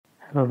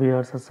Hello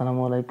viewers,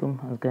 আসসালামু আলাইকুম।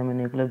 আজকে আমি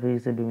নিউক্লিয়ার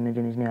ফিজিক্সের বিভিন্ন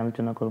জিনিস নিয়ে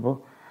আলোচনা করব।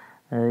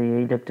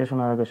 এই লেকচার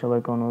শোনার আগে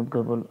সবাইকে অনুরোধ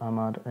করব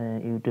আমার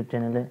ইউটিউব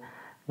চ্যানেলে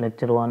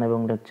লেকচার 1 এবং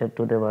লেকচার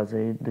 2 দেওয়া আছে,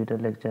 এই দুইটা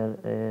লেকচার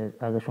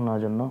আগে শোনার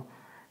জন্য।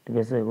 ঠিক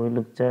আছে, ওই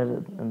লেকচার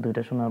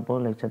দুইটা শোনার পর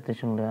লেকচার 3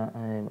 শুনলে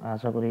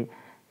আশা করি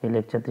এই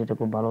লেকচার 3টা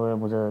খুব ভালোভাবে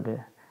বোঝা যাবে।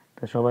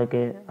 তো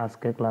সবাইকে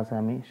আজকের ক্লাসে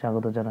আমি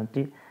স্বাগত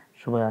জানাচ্ছি।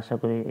 সবাই আশা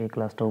করি এই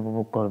ক্লাসটা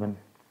উপভোগ করবেন।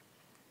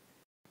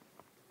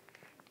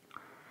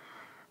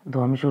 তো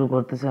আমি শুরু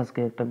করতেছি আজকে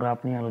একটা গ্রাফ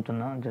নিয়ে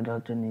আলোচনা, যেটা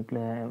হচ্ছে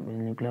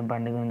নিউক্লিয়ার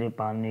বাইন্ডিং এনার্জি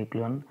পার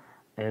নিউক্লিয়ন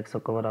এক্স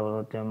অক্ষ বরাবর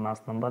হচ্ছে মাস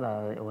নাম্বার,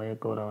 আর ওয়াই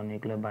অক্ষ বরাবর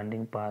নিউক্লিয়ার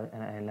বাইন্ডিং পার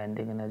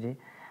ল্যান্ডিং এনার্জি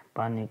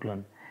পার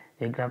নিউক্লিয়ন।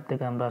 এই গ্রাফ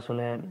থেকে আমরা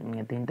আসলে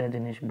তিনটা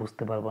জিনিস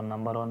বুঝতে পারবো।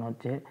 নাম্বার 1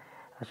 হচ্ছে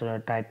আসলে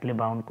টাইটলি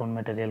বাউন্ড কোন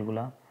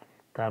ম্যাটেরিয়ালগুলো,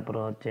 তারপরে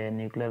হচ্ছে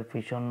নিউক্লিয়ার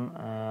ফিশন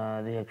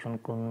রিয়াকশন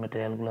কোন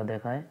ম্যাটেরিয়ালগুলো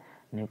দেখায়,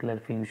 নিউক্লিয়ার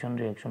ফিউশন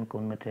রিয়াকশন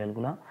কোন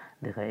ম্যাটেরিয়ালগুলো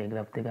দেখায়। এই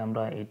গ্রাফ থেকে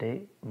আমরা এটাই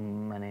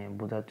মানে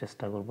বোঝার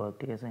চেষ্টা করবো।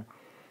 ঠিক আছে,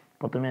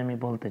 প্রথমে আমি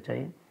বলতে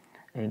চাই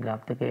এই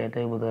গ্রাফ থেকে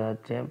এটাই বোঝা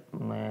যাচ্ছে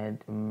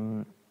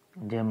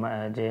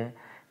যে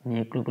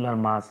নিউক্লিয়ার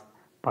মাস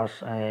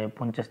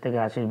 50 থেকে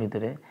 80-র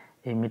ভিতরে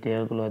এই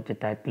মেটেরিয়ালগুলো হচ্ছে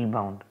টাইটলি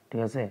বাউন্ড।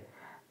 ঠিক আছে,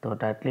 তো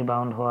টাইটলি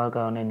বাউন্ড হওয়ার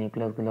কারণে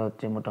নিউক্লিয়াসগুলো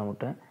হচ্ছে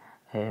মোটামুটি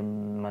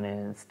মানে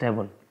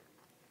স্টেবল,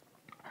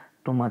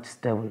 টু মাচ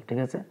স্টেবল। ঠিক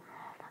আছে,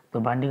 তো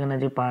বাইন্ডিং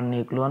এনার্জি পার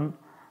নিউক্লিয়ন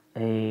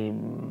এই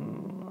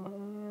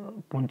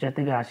 50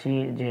 থেকে 80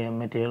 যে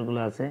মেটেরিয়ালগুলো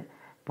আছে,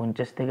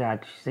 50 থেকে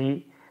 80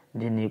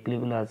 যে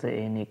নিউক্লিয়াসগুলো আছে,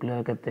 এই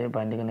নিউক্লিয়ার ক্ষেত্রে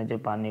বাইন্ডিং এনার্জি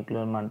পার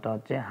নিউক্লিয়ার মানটা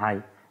হচ্ছে হাই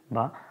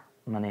বা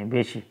মানে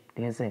বেশি।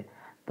 ঠিক আছে,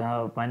 তা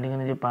বাইন্ডিং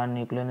এনার্জি পার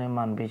নিউক্লিয়ারের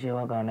মান বেশি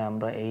হওয়ার কারণে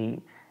আমরা এই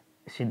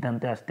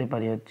সিদ্ধান্তে আসতে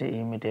পারি হচ্ছে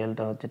এই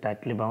মেটেরিয়ালটা হচ্ছে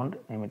টাইটলি বাউন্ড।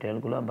 এই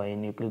মেটেরিয়ালগুলো বা এই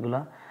নিউক্লিয়াসগুলো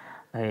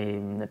এই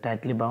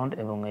টাইটলি বাউন্ড,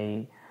 এবং এই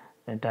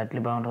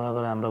টাইটলি বাউন্ড হওয়ার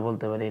কারণে আমরা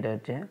বলতে পারি এটা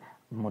হচ্ছে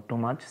টু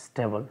মাচ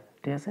স্টেবল।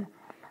 ঠিক আছে,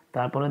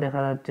 তারপরে দেখা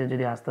যাচ্ছে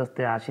যদি আস্তে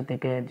আস্তে 80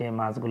 থেকে যে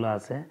মাসগুলো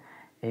আছে,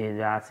 এই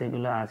যে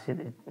 80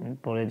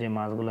 পরে যে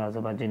মাসগুলো আছে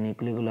বা যে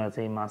নিউক্লিয়াসগুলো আছে,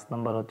 এই মাস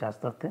নাম্বার হচ্ছে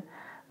আস্তে আস্তে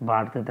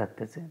বাড়তে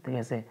থাকতেছে। ঠিক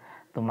আছে,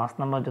 তো মাস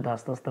নাম্বার যদি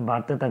আস্তে আস্তে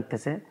বাড়তে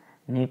থাকতেছে,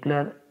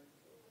 নিউক্লিয়ার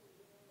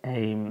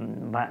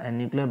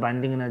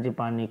বাইন্ডিং এনার্জি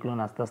পার নিউক্লিয়ন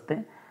আস্তে আস্তে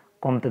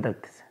কমতে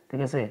থাকতেছে।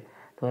 ঠিক আছে,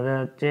 তো দেখা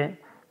যাচ্ছে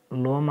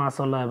লো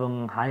মাসওয়ালা এবং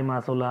হাই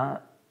মাসওয়ালা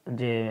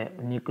যে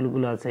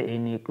নিউক্লিয়াসগুলো আছে, এই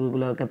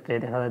নিউক্লিয়াসগুলোর ক্ষেত্রে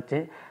দেখা যাচ্ছে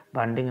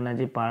বাইন্ডিং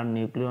এনার্জি পার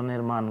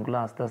নিউক্লিয়নের মানগুলো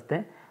আস্তে আস্তে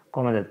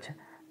কমে যাচ্ছে।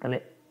 তাহলে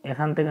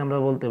এখান থেকে আমরা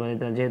বলতে পারি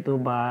যেহেতু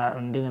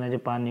বাইন্ডিং এনার্জি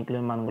পার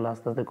নিউক্লিয়ন মানগুলো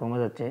আস্তে আস্তে কমে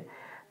যাচ্ছে,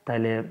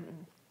 তাহলে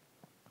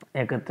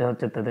এক্ষেত্রে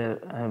হচ্ছে তাদের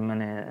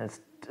মানে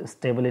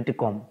স্টেবিলিটি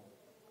কম।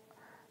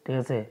 ঠিক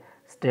আছে,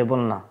 স্টেবল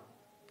না।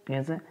 ঠিক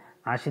আছে,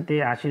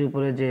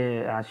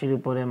 80-র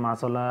উপরে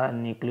মাসওয়ালা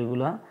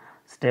নিউক্লিয়াসগুলো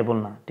স্টেবল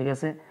না। ঠিক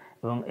আছে,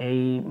 এবং এই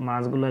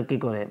মাসগুলো কি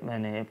করে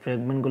মানে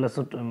ফ্র্যাগমেন্টগুলো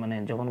মানে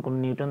যখন কোনো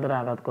নিউটন দ্বারা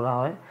আঘাত করা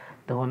হয়,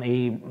 তখন এই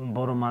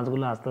বড়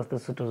মাসগুলো আস্তে আস্তে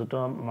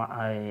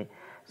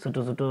ছোট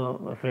ছোট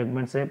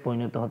ফ্র্যাগমেন্টসে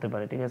পরিণত হতে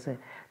পারে। ঠিক আছে,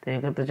 তো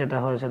এক্ষেত্রে যেটা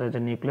হয় সেটা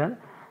হচ্ছে নিউক্লিয়ার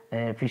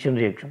ফিশন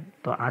রিঅ্যাকশন।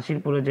 তো 80-র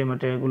পরে যে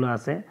ম্যাটেরিয়ালগুলো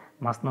আছে,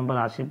 মাস নাম্বার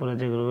 80-র পরে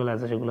যেগুলো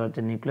আছে, সেগুলো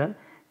হচ্ছে নিউক্লিয়ার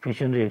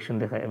ফিশন রিঅ্যাকশন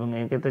দেখায়, এবং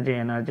এক্ষেত্রে যে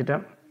এনার্জিটা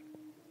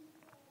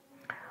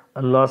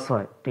লস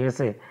হয়। ঠিক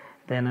আছে,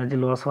 তো এনার্জি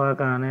লস হওয়ার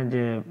কারণে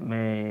যে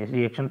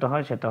রিঅ্যাকশনটা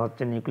হয় সেটা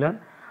হচ্ছে নিউক্লিয়ার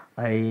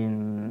এই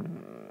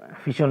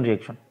ফিশন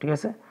রিঅ্যাকশন। ঠিক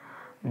আছে,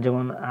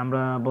 যেমন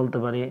আমরা বলতে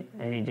পারি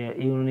এই যে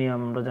ইউরেনিয়াম,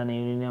 আমরা জানি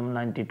ইউরেনিয়াম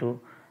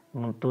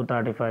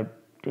 92-235।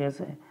 ঠিক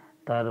আছে,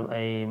 তার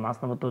এই মাস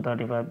নাম্বার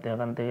 235,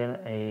 এখান থেকে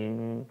এই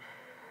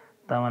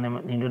তার মানে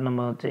নিউটন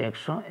নাম্বার হচ্ছে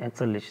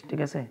 141। ঠিক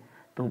আছে,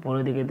 তো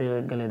উপরের দিকে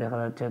গেলে দেখা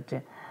যাচ্ছে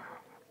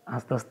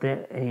আস্তে আস্তে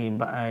এই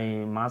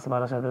মাস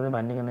বাড়ার সাথে সাথে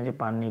বাইন্ডিং এনার্জি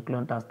পার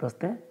নিউক্লিয়নটা আস্তে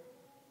আস্তে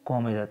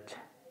কমে যাচ্ছে।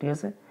 ঠিক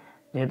আছে,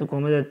 যেহেতু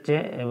কমে যাচ্ছে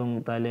এবং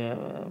তাহলে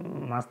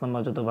মাস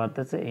নাম্বার যত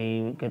বাড়তেছে, এই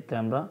ক্ষেত্রে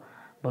আমরা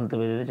বলতে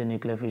পারি যে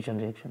নিউক্লিয়ার ফিউশন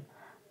রিঅ্যাকশন।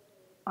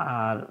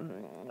 আর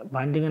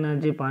বাইন্ডিং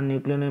এনার্জি পার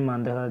নিউক্লিয়নের মান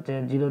দেখা যাচ্ছে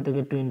 0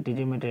 থেকে 20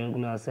 যে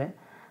মেটেরিয়ালগুলো আছে,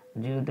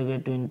 0 থেকে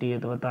 20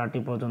 অথবা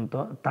 30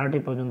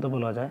 পর্যন্ত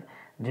বলা যায়।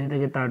 0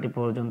 থেকে 30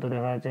 পর্যন্ত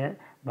দেখা যাচ্ছে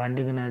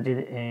বাইন্ডিং এনার্জির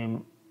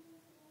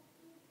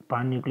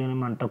পার নিউক্লিয়নের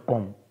মানটা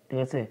কম। ঠিক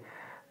আছে,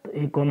 তো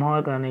এই কম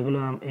হওয়ার কারণে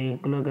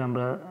এইগুলোকে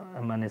আমরা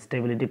মানে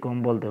স্টেবিলিটি কম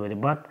বলতে পারি।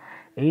 বাট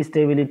এই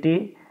স্টেবিলিটি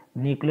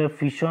নিউক্লিয়ার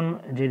ফিশন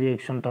যে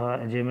রিঅ্যাকশনটা হয়,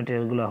 যে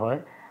ম্যাটেরিয়ালগুলো হয়,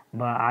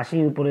 বা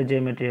 80-র উপরে যে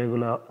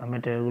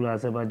ম্যাটেরিয়ালগুলো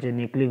আছে বা যে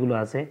নিউক্লিয়াসগুলো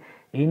আছে,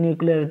 এই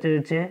নিউক্লিয়ার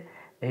হচ্ছে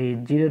এই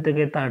 0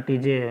 থেকে 30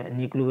 যে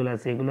নিউক্লিয়াসগুলো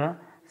আছে, এগুলো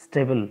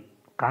স্টেবল।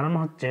 কারণ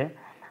হচ্ছে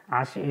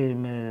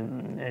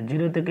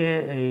 0 থেকে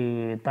এই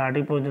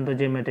 30 পর্যন্ত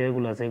যে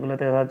ম্যাটেরিয়ালগুলো আছে,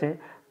 এগুলোতে দেখা যাচ্ছে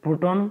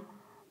প্রোটন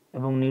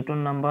এবং নিউটন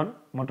নাম্বার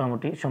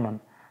মোটামুটি সমান।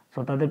 সো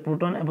তাদের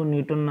প্রোটন এবং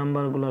নিউটন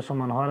নাম্বারগুলো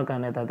সমান হওয়ার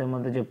কারণে তাদের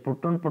মধ্যে যে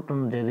প্রোটন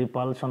যে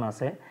রিপালশন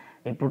আছে,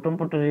 এই প্রোটন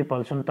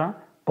রিপালশনটা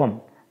কম।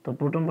 তো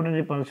প্রোটন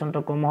রিপালশনটা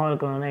কম হওয়ার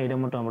কারণে এটা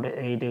মোটামুটি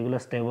এগুলো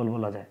স্টেবল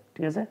বলা যায়।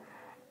 ঠিক আছে,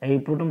 এই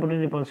প্রোটন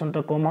রিপালশনটা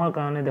কম হওয়ার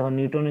কারণে দেখো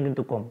নিউটনে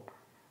কিন্তু কম,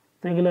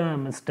 তো এগুলো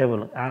স্টেবল।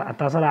 আর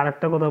তাছাড়া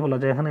আরেকটা কথা বলা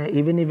যায়, এখানে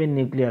ইভেন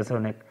নিউক্লিয়াস আছে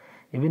অনেক।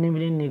 ইভেন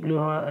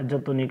নিউক্লিয়াস হওয়া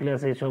যত নিউক্লিয়াস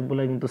আছে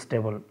সবগুলো কিন্তু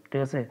স্টেবল।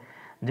 ঠিক আছে,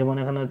 যেমন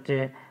এখানে হচ্ছে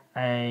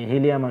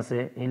হিলিয়াম আছে,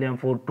 হিলিয়াম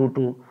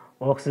 422,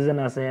 অক্সিজেন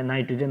আছে,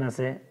 নাইট্রোজেন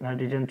আছে,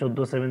 নাইট্রোজেন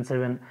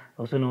 1477,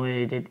 অক্সিজেন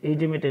O88, এই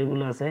যে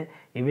মেটেরিয়ালগুলো আছে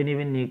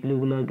ইভেন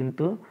নিউক্লিওগুলো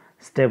কিন্তু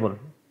স্টেবল,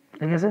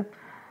 ঠিক আছে।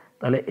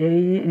 তাহলে এই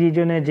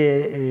রিজনে যে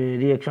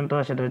রিয়েকশনটা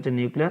হয় সেটা হচ্ছে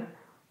নিউক্লিয়ার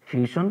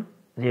ফিউশন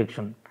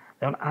রিয়েকশন।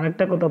 এখন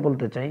আরেকটা কথা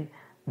বলতে চাই,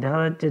 দেখা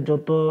যাচ্ছে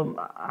যত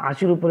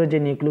 80-র উপরে যে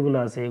নিউক্লিওগুলো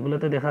আছে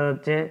এগুলোতে দেখা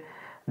যাচ্ছে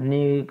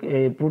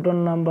প্রোটন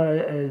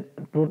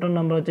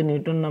নাম্বার হচ্ছে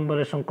নিউট্রন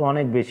নাম্বারের সংখ্যা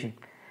অনেক বেশি।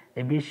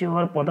 এই বেশি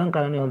হওয়ার প্রধান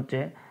কারণই হচ্ছে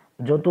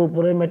যত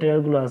উপরের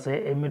ম্যাটেরিয়ালগুলো আছে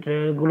এই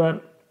ম্যাটেরিয়ালগুলোর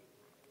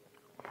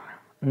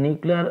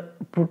নিউক্লিয়ার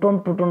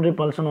প্রোটন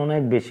রিপালশন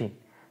অনেক বেশি।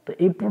 তো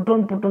এই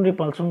প্রোটন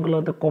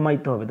রিপালশনগুলোতে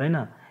কমাইতে হবে, তাই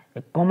না?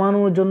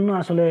 কমানোর জন্য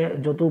আসলে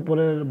যত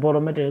উপরের বড়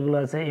ম্যাটেরিয়ালগুলো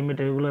আছে এই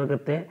ম্যাটেরিয়ালগুলোর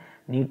ক্ষেত্রে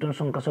নিউট্রন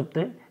সংখ্যা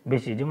সবচেয়ে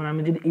বেশি। যেমন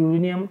আমি যদি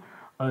ইউরেনিয়াম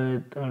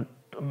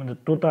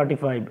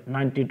 235,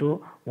 92,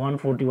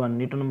 141,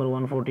 নিউটন নাম্বার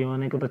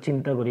 141 কথা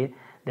চিন্তা করি,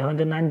 দেখুন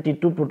যে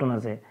 92 প্রোটন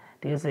আছে,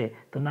 ঠিক আছে।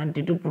 তো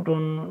 92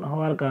 প্রোটন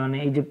হওয়ার কারণে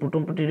এই যে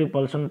প্রোটন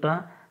রিপালশনটা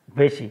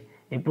বেশি,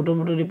 এই প্রোটন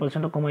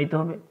রিপালশনটা কমাইতে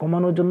হবে।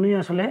 কমানোর জন্যই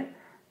আসলে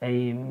এই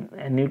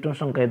নিউট্রন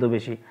সংখ্যা এত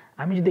বেশি।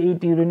 আমি যদি এই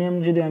ইউরেনিয়াম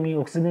যদি আমি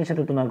অক্সিজেনের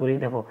সাথে তুলনা করি,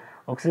 দেখো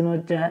অক্সিজেন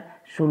হচ্ছে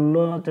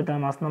 16 হচ্ছে তার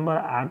মাস নাম্বার,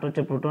 8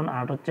 হচ্ছে প্রোটন,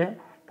 8 হচ্ছে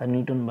তার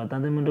নিউটন, বা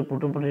তাদের মধ্যে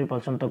প্রোটন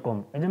রিপালশনটা কম,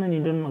 এই জন্য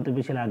নিউটন অত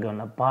বেশি লাগেও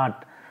না। বাট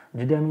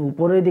যদি আমি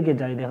উপরের দিকে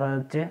যাই দেখা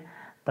যাচ্ছে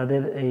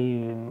তাদের এই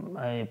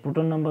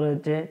প্রোটন নাম্বার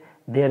হচ্ছে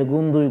 1.5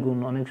 গুণ 2 গুণ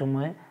অনেক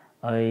সময়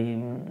ওই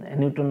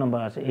নিউটন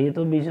নাম্বার আসে। এই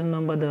তো 20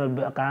 নাম্বার দেওয়ার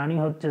কারণই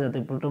হচ্ছে যাতে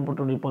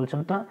প্রোটন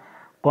রিপালশনটা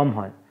কম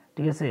হয়,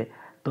 ঠিক আছে।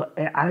 তো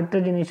আরেকটা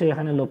জিনিস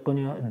এখানে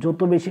লক্ষণীয়, যত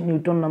বেশি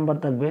নিউটন নাম্বার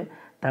থাকবে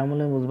তার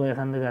মানে বুঝবো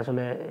এখান থেকে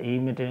আসলে এই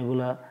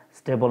মেটেরিয়ালগুলো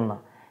স্টেবল না।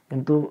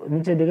 কিন্তু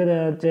নিচে দিকে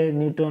দেখা যাচ্ছে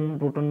নিউটন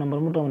প্রোটন নাম্বার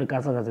মোটামুটি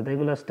কাছাকাছি, তাই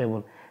এগুলো স্টেবল।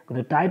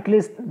 কিন্তু টাইটলি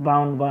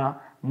বাউন্ড বা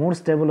মোর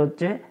স্টেবল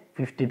হচ্ছে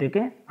 50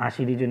 থেকে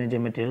 80 রিজনে যে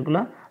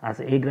মেটেরিয়ালগুলো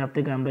আছে। এই গ্রাফ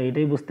থেকে আমরা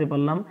এটাই বুঝতে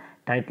পারলাম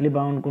টাইটলি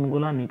বাউন্ড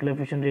কোনগুলো, নিউক্লিয়ার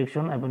ফিউশন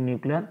রিয়েকশন এবং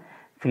nuclear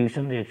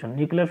fusion reaction.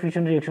 Nuclear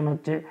fusion reaction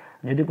হচ্ছে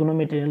যদি কোনো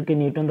মেটেরিয়ালকে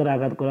নিউটন দ্বারা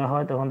আঘাত করা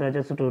হয় তখন দেখা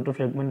যাচ্ছে ছোটো ছোটো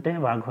ফ্র্যাগমেন্টে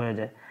ভাগ হয়ে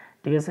যায়,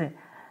 ঠিক আছে,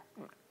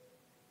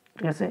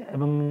 ঠিক আছে।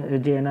 এবং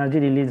যে এনার্জি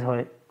রিলিজ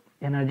হয়,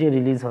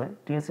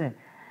 ঠিক আছে,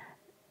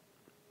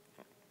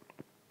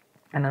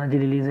 এনার্জি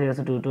রিলিজ হয়ে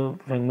ছোটো ছোটো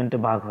ফ্র্যাগমেন্টে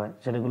ভাগ হয়,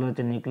 সেটাগুলো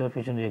হচ্ছে নিউক্লিয়ার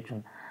ফিউশন রিয়েকশন।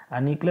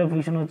 আর নিউক্লিয়ার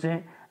ফিউশন হচ্ছে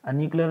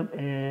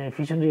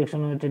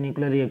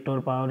নিউক্লিয়ার রিয়েক্টর,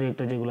 পাওয়ার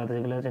রিয়েক্টর যেগুলো আছে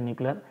সেগুলো হচ্ছে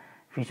নিউক্লিয়ার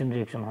ফিউশন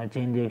রিয়েকশন হয়,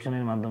 চেইন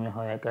রিয়েকশনের মাধ্যমে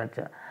হয় এক।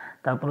 আচ্ছা,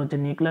 তারপর হচ্ছে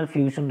নিউক্লিয়ার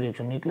ফিউশন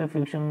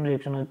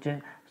রিয়েকশন হচ্ছে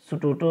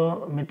ছোটো ছোটো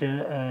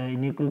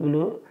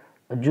নিউক্লিয়গুলো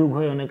যোগ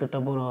হয়ে অনেক একটা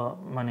বড়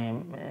মানে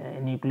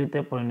নিউক্লিয়াতে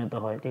পরিণত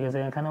হয়, ঠিক আছে।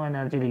 এখানেও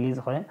এনার্জি রিলিজ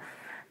হয়,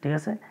 ঠিক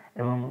আছে।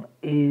 এবং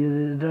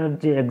এইটার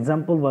যে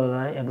এক্সাম্পল বলা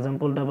যায়,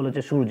 এক্সাম্পলটা বলা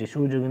হচ্ছে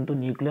সূর্য কিন্তু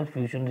নিউক্লিয়ার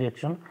ফিউশন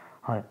রিয়েকশন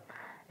হয়।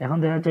 এখন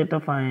দেখা যাচ্ছে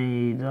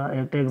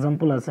একটা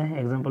এক্সাম্পল আছে,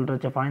 এক্সাম্পলটা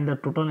হচ্ছে find the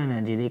total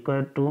energy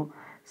required to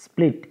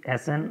split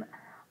SN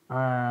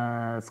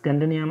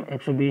স্ক্যান্ডিনিয়াম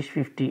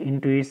 120-50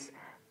 into its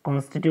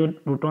constituent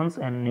protons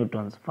and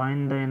neutrons. Find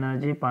the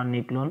energy per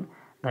nucleon.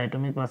 The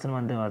atomic mass এর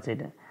মধ্যে আছে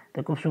এটা। তো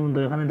খুব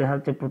সুন্দর, এখানে দেখা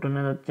যাচ্ছে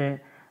প্রোটনের হচ্ছে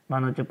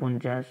মান হচ্ছে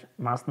 50,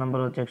 মাস নাম্বার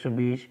হচ্ছে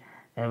 120,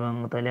 এবং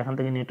তাহলে এখান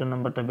থেকে নিউটন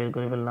নাম্বারটা বের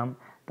করে ফেললাম।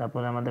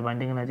 তারপরে আমাদের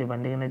binding energy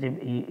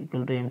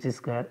equal to mc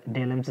square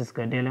del MC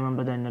square. ডেলএম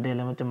আমরা জানি না,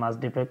 ডেলএম হচ্ছে মাস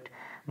ডিফেক্ট।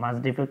 মাস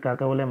ডিফেক্ট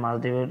কাকে বলে? মাস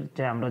ডিফেক্ট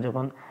হচ্ছে আমরা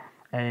যখন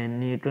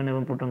নিউট্রন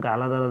এবং প্রোটনকে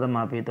আলাদা আলাদা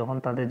মাপি তখন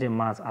তাদের যে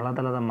মাস, আলাদা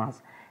আলাদা মাস,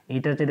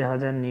 এইটা হচ্ছে দেখা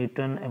যায়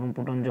নিউট্রন এবং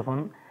প্রোটন যখন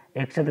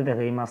একসাথে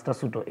দেখে এই মাসটা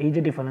ছোটো, এই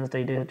যে ডিফারেন্সটা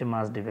এটাই হচ্ছে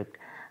মাস ডিফেক্ট।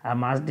 আর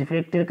মাস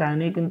ডিফেক্টের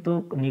কারণেই কিন্তু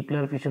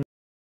নিউক্লিয়ার ফিউশন,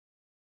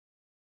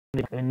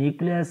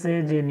 নিউক্লিয়াসে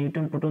যে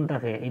নিউট্রন প্রোটন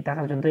থাকে এই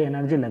থাকার জন্য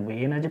এনার্জি লাগবে।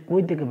 এনার্জি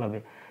কই থেকে পাবে?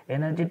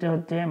 এনার্জিটা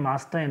হচ্ছে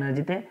মাসটা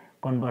এনার্জিতে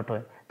কনভার্ট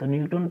হয়। তো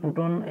নিউট্রন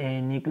প্রোটন এই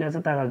নিউক্লিয়াসে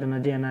থাকার জন্য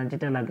যে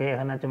এনার্জিটা লাগে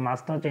এখানে হচ্ছে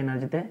মাসটা হচ্ছে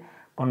এনার্জিতে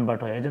কনভার্ট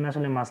হয়, এই জন্য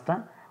আসলে মাসটা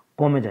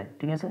কমে যায়,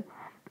 ঠিক আছে।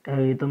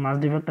 এই তো মাস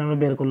ডিফেক্ট আমরা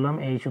বের করলাম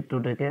এই সূত্র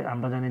থেকে।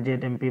 আমরা জানি যে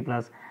এমপি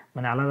প্লাস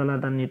মানে আলাদা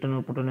আলাদা নিউট্রন ও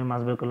প্রোটনের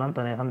মাস বের করলাম,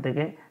 তাহলে এখান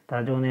থেকে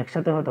তারা যখন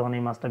একসাথে হয় তখন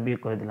এই মাসটা বিয়োগ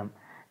করে দিলাম,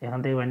 এখান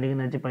থেকে বাইন্ডিং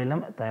এনার্জি পাইলাম,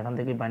 তাই এখান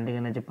থেকে বাইন্ডিং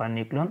এনার্জি পার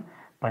নিউক্লিয়ন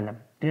পাইলাম,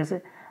 ঠিক আছে।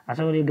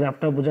 আশা করি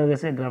গ্রাফটা বোঝা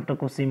গেছে। গ্রাফটা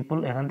খুব সিম্পল,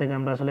 এখান থেকে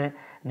আমরা আসলে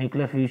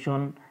নিউক্লিয়ার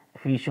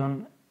ফিউশন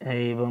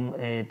এবং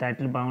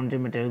টাইটেল বাউন্ড যে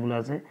মেটেরিয়ালগুলো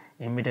আছে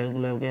এই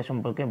মেটেরিয়ালগুলোকে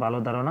সম্পর্কে ভালো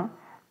ধারণা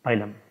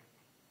পাইলাম।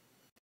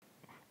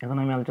 এখন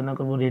আমি আলোচনা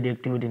করবো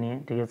রেডিওঅ্যাক্টিভিটি নিয়ে,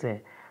 ঠিক আছে।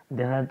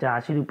 দেখা যাচ্ছে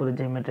 80-র উপরে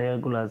যে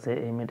মেটেরিয়ালগুলো আছে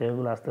এই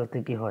মেটেরিয়ালগুলো আস্তে আস্তে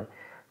কী হয়,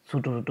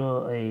 ছোটো ছোটো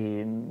এই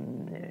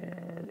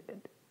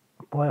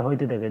ক্ষয়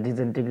হইতে থাকে,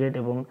 ডিসইন্টিগ্রেট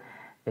এবং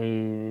এই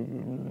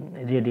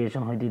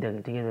রেডিয়েশন হইতেই থাকে,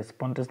 ঠিক আছে।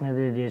 স্পন্টেনিয়াস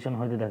রেডিয়েশন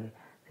হইতে থাকে,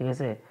 ঠিক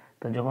আছে।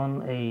 তো যখন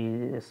এই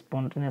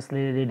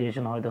স্পন্টেনিয়াসলি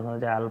রেডিয়েশন হয় তখন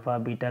হচ্ছে আলফা,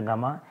 বিটা,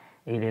 গামা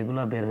এই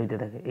রেগুলার বের হইতে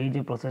থাকে। এই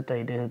যে প্রসেসটা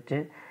এটাই হচ্ছে,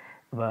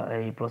 বা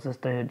এই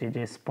প্রসেসটাই হচ্ছে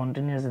যে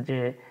স্পন্টেনিয়াস যে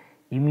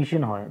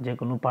ইমিশন হয় যে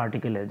কোনো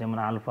পার্টিকেলের, যেমন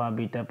আলফা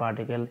বিটা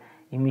পার্টিকেল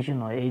ইমিশন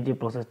হয়, এই যে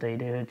প্রসেসটা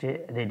এটাই হচ্ছে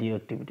রেডিও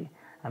অ্যাক্টিভিটি।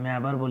 আমি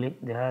আবার বলি,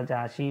 দেখা যাচ্ছে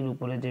 80-র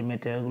উপরে যে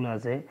মেটেরিয়ালগুলো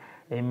আছে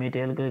এই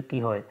মেটেরিয়ালগুলো কী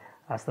হয়,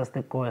 আস্তে আস্তে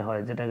ক্ষয়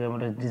হয়, যেটাকে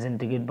আমরা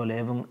ডিসইন্টিগ্রেট বলে,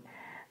 এবং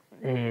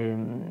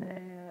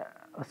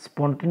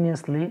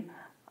স্পন্টেনিয়াসলি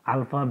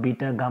আলফা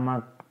বিটা গামা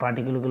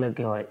পার্টিকেলগুলো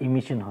কি হয়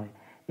ইমিশন হয়।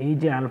 এই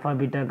যে আলফা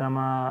বিটা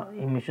গামা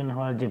ইমিশন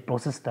হওয়ার যে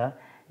প্রসেসটা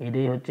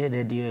এটাই হচ্ছে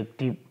রেডিও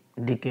অ্যাক্টিভ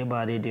ডিকে বা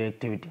রেডিও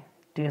অ্যাক্টিভিটি।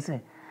 ঠিক আছে,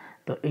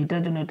 তো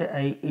এইটার জন্য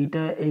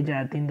এই যে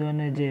 3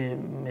 ধরনের যে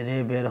রে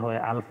বের হয়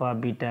আলফা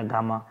বিটা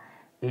গামা,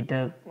 এইটা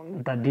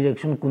তার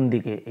ডিরেকশন কোন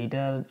দিকে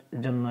এইটার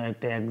জন্য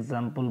একটা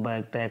এক্সাম্পল বা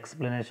একটা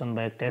এক্সপ্লেনেশন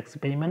বা একটা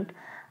এক্সপেরিমেন্ট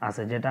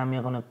আছে, যেটা আমি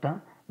এখন একটা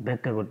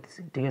ব্যাখ্যা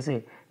করতেছি। ঠিক আছে,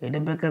 এটা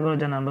ব্যাখ্যা করার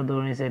জন্য আমরা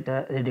ধরে নিচ্ছি এটা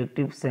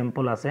রেডিওঅ্যাক্টিভ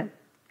স্যাম্পল আছে।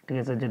 ঠিক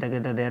আছে, যেটাকে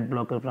এটা রেড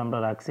ব্লকের উপর আমরা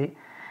রাখছি,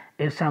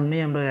 এর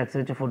সামনেই আমরা রাখছি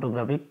হচ্ছে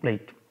ফটোগ্রাফিক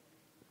প্লেট।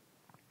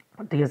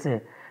 ঠিক আছে,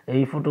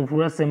 এই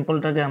পুরো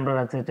স্যাম্পলটাকে আমরা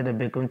রাখছি হচ্ছে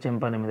ভ্যাকুয়াম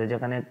চেম্বারের মধ্যে,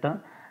 যেখানে একটা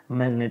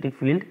ম্যাগনেটিক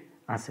ফিল্ড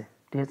আছে।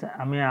 ঠিক আছে,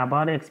 আমি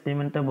আবার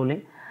এক্সপেরিমেন্টটা বলি।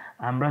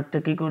 আমরা একটা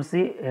কী করছি,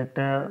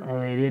 একটা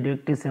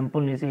রেডিওঅ্যাক্টিভ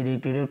স্যাম্পল নিয়েছি,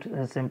 রেডিওঅ্যাক্টিভ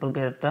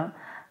স্যাম্পলকে একটা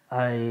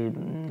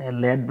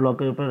লেড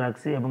ব্লকের উপরে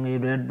রাখছি এবং এই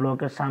রেড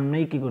ব্লকের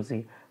সামনেই কী করছি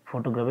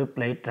ফটোগ্রাফিক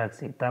প্লেট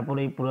রাখছি। তারপর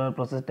এই পুরো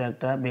প্রসেসটা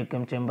একটা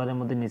ভ্যাকুয়াম চেম্বারের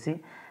মধ্যে নিছি।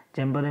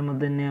 চেম্বারের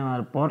মধ্যে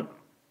নেওয়ার পর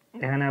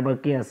এখানে আবার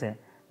কি আছে,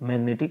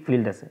 ম্যাগনেটিক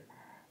ফিল্ড আছে।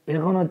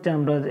 এখন হচ্ছে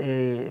আমরা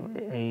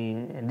এই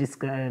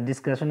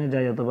ডিসকাশনে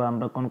যাই অথবা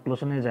আমরা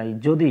কনক্লুশনে যাই,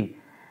 যদি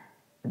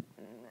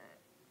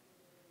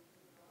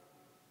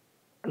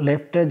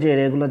লেফটে যে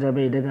রেগুলো যাবে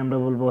এটাকে আমরা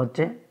বলবো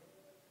হচ্ছে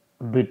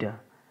বিটা,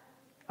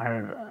 আর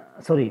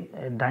সরি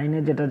ডাইনে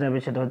যেটা যাবে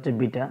সেটা হচ্ছে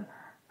বিটা,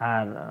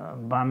 আর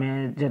বামে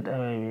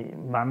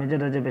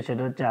যেটা যাবে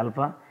সেটা হচ্ছে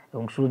আলফা,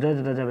 এবং সোজা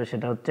যেটা যাবে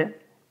সেটা হচ্ছে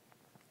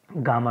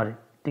গামারে।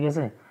 ঠিক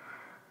আছে,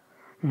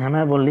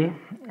 আমরা বললি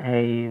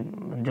এই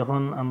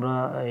যখন আমরা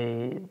এই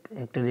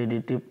একটা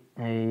রেডিয়েটিভ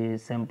এই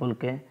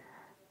স্যাম্পলকে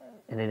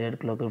রেডিয়েট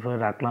ক্লকের উপরে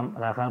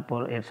রাখার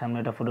পর এর সামনে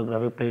একটা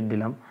ফটোগ্রাফিক প্লেট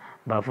দিলাম,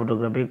 বা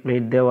ফটোগ্রাফিক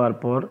প্লেট দেওয়ার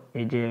পর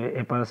এই যে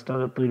অ্যাপারেজটা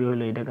তৈরি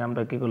হলো এটাকে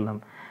আমরা কী করলাম,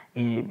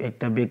 এই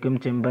একটা ভ্যাকুয়াম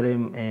চেম্বারের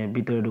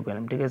ভিতরে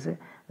ঢুকালাম। ঠিক আছে,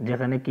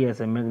 যেখানে কি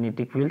আছে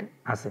ম্যাগনেটিক ফিল্ড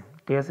আছে।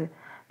 ঠিক আছে,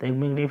 তো এই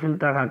ম্যাগনেটিক ফিল্ড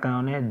থাকার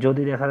কারণে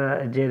যদি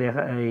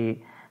এই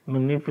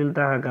ম্যাগনেটিক ফিল্ড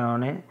থাকার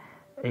কারণে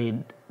এই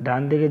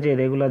ডান দিকে যে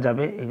রেগুলো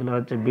যাবে এগুলো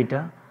হচ্ছে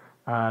বিটা,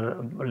 আর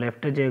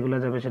লেফটে যে এগুলো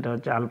যাবে সেটা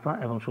হচ্ছে আলফা,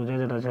 এবং সোজা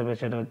যেটা যাবে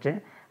সেটা হচ্ছে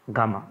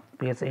গামা।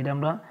 ঠিক আছে, এটা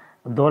আমরা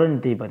ধরে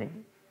নিতেই পারি।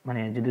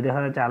 মানে যদি দেখা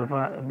যাচ্ছে আলফা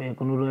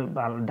কোনো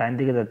ডান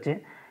দিকে যাচ্ছে,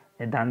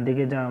 ডান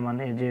দিকে যাওয়া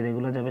মানে যে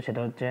রেগুলার যাবে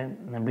সেটা হচ্ছে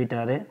বিটা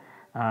রে,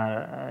 আর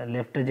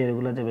লেফটে যে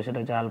রেগুলার যাবে সেটা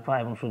হচ্ছে আলফা,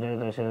 এবং সোজা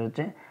সেটা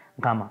হচ্ছে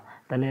গামা।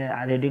 তাহলে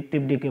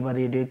রেডিওঅ্যাক্টিভ ডিকে বা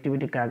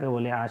রেডিওঅ্যাক্টিভিটি কাকে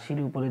বলে,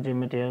 80-র উপরে যে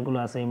মেটেরিয়ালগুলো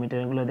আছে এই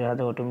মেটেরিয়ালগুলো দেখা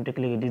যায়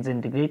অটোমেটিক্যালি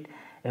ডিসইন্টিগ্রেট,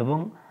 এবং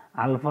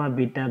আলফা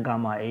বিটা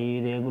গামা এই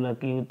রেগুলো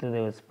কী হতে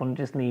থাকে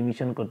স্পন্টেনিয়াসলি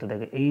ইমিশন করতে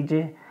থাকে। এই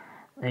যে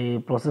এই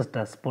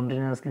প্রসেসটা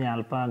spontaneously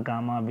alpha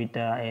gamma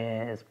beta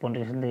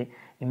spontaneously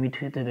emit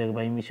হইতে থাকে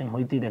বা ইমিশন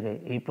হইতেই থাকে,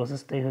 এই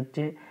প্রসেসটাই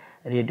হচ্ছে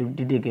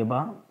রেডিওঅ্যাক্টিভিটি বা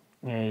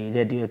এই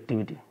রেডিও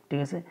অ্যাক্টিভিটি। ঠিক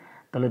আছে,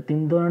 তাহলে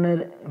 3 ধরনের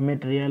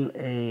মেটেরিয়াল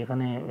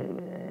এখানে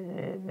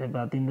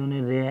বা 3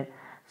 ধরনের রে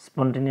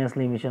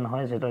স্পন্টেনিয়াসলি ইমিশন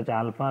হয়, সেটা হচ্ছে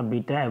আলফা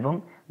বিটা এবং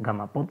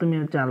গামা। প্রথমে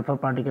হচ্ছে আলফা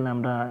পার্টিকেল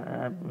আমরা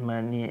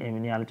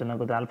নিয়ে আলোচনা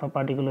করতে। আলফা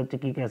পার্টিকেল হচ্ছে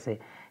কী কী আছে,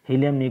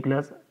 হিলিয়াম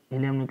নিউক্লিয়াস।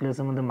 হিলিয়াম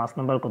নিউক্লিয়াসের মধ্যে মাস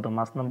নাম্বার কত,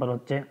 মাস নাম্বার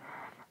হচ্ছে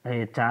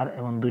 4,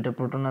 এবং 2টা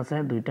প্রোটন আছে,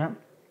 2টা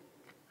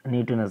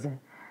নিউট্রন আছে,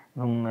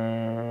 এবং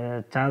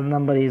charge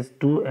number is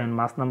 2 and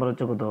mass number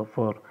হচ্ছে কত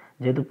 4।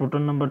 যেহেতু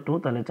প্রোটন নাম্বার 2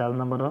 তাহলে চার্জ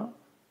নাম্বারও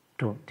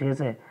 2। ঠিক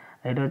আছে,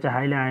 এটা হচ্ছে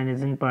হাইলি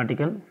আয়নাইজিং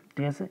পার্টিকেল।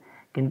 ঠিক আছে,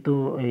 কিন্তু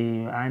এই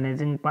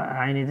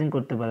আয়নাইজিং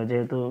করতে পারে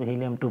যেহেতু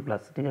হিলিয়াম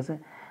 2+। ঠিক আছে,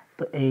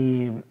 তো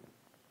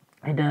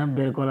এটা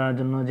বের করার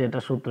জন্য যেটা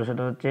সূত্র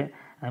সেটা হচ্ছে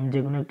আমি যে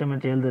কোনো একটা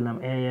ম্যাটেরিয়াল দিলাম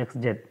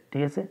AXZ।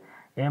 ঠিক আছে,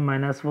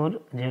 A-4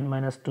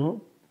 Z-2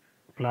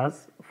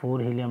 +4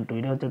 হিলিয়াম 2,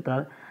 এটা হচ্ছে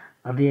তার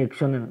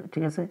রিঅ্যাকশনের।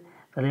 ঠিক আছে,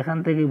 তাহলে এখান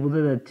থেকে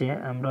বোঝা যাচ্ছে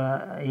আমরা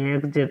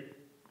AXZ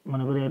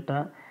মনে করি একটা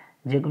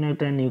যে কোনো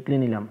একটা নিউক্লিয়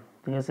নিলাম।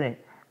 ঠিক আছে,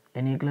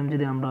 এই নিউক্লিয়াম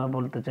যদি আমরা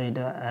বলতে চাই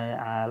এটা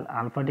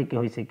আলফাটি কি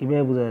হয়েছে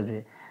কীভাবে বোঝা যাবে,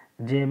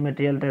 যে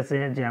ম্যাটেরিয়ালটা আছে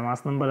যে মাস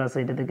নাম্বার আছে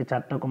এটা থেকে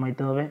 4টা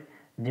কমাইতে হবে,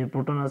 যে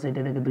প্রোটন আছে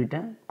এটা থেকে 2টা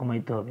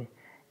কমাইতে হবে।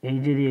 এই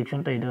যে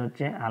রিঅ্যাকশনটা এটা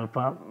হচ্ছে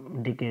আলফা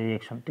ডিকে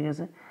রিঅ্যাকশন। ঠিক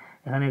আছে,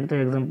 এখানে একটা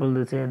এক্সাম্পল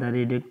দিয়েছে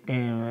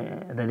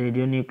the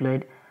radio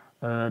nuclide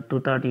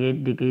 238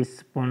 ডিকেজ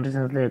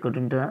spontaneously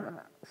according to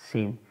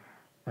same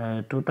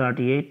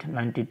 238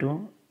 92।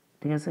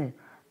 ঠিক আছে,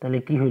 তাহলে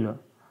কি হইলো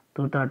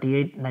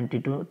 238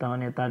 92, তার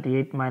মানে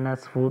 38 -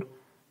 4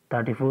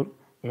 34।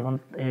 এখন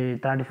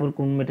 34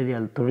 কোন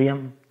মেটেরিয়াল, থোরিয়াম।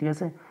 ঠিক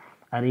আছে,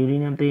 আর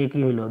ইউরেনিয়াম থেকে কি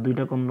হইলো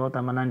 2টা কমলো,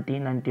 তার মানে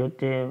 90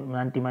 হচ্ছে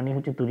 90 মানে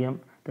হচ্ছে থোরিয়াম।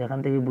 তো এখান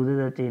থেকে বুঝে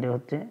যাচ্ছে এটা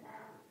হচ্ছে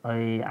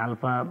ওই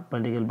আলফা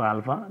পার্টিকেল বা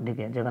আলফা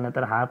ডিকে, যেখানে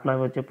তার হাফ লাইফ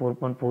হচ্ছে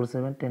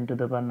 4.47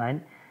 10⁹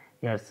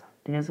 ইয়ার্স।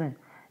 ঠিক আছে,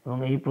 এবং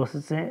এই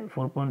প্রসেসে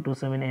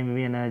 4.27 MeV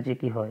এনার্জি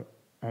কি হয়,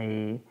 এই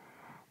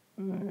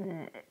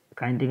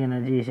কাইনেটিক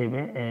এনার্জি হিসেবে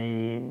এই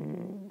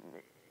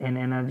an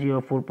energy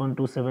of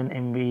 4.27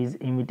 MeV is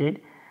emitted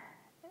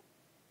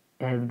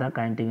as the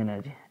kinetic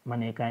energy,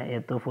 মানে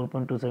এত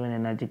 4.27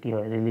 এনার্জি কি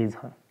হয় রিলিজ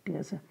হয়। ঠিক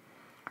আছে,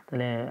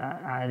 তাহলে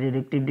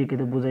রেডিওঅ্যাক্টিভ ডিকে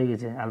তো বোঝাই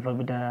গেছে, আলফা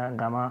বিটা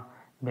গামা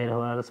বের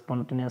হওয়ার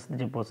স্পন্টেনিয়াস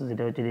যে প্রসেস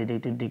এটা হচ্ছে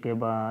রেডিওঅ্যাক্টিভ ডিকে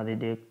বা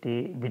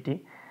রেডিওঅ্যাক্টিভিটি।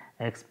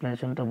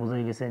 এক্সপ্লেনেশনটা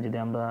বোঝাই গেছে। যদি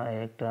আমরা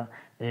একটা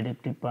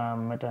রেডিয়েক্টিভ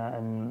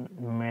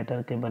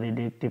ম্যাটারকে বা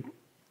রেডিয়েক্টিভ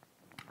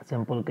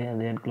স্যাম্পলকে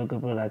রেডগুলোকে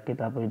উপরে রাখি,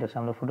 তারপর এটার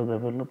সামনে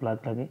ফটোগ্রাফি হলো প্লাগ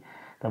লাগি,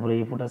 তারপরে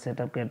এই ফটো সেট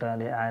আপকে এটা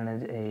আয়নের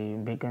এই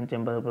ভ্যাকুয়াম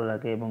চেম্বারের উপরে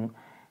রাখি এবং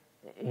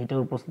এটা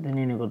উপস্থিতি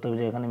নির্ণয় করতে হবে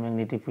যে এখানে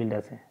ম্যাগনেটিক ফিল্ড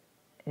আছে।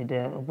 এটা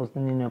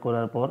উপস্থিতি নির্ণয়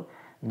করার পর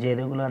যে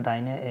রেগুলা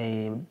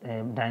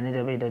ডাইনে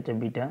যাবে এটা হচ্ছে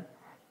বিটা,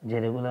 যে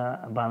রেগুলা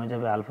বামে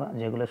যাবে আলফা,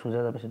 যেগুলো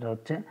সোজা যাবে সেটা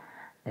হচ্ছে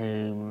এই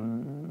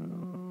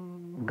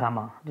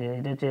গামা। যে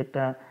এটা হচ্ছে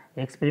একটা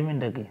এক্সপেরিমেন্ট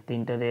আর কি,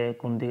 তিনটা রে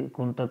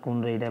কোনটা কোন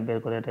রে এটা বের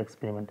করে একটা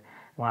এক্সপেরিমেন্ট।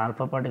 এবং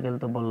আলফা পার্টিকেল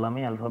তো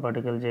বললামই, আলফা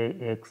পার্টিকেল যে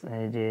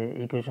যে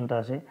ইকুয়েশনটা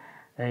আসে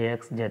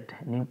এক্স জেড,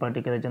 নিউ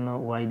পার্টিকেলের জন্য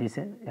ওয়াই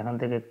দিছে, এখান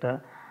থেকে একটা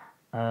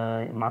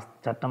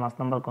চারটা মাস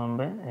নাম্বার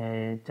কমবে,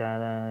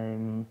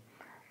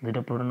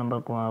 দুইটা প্রোটন নাম্বার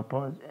কমার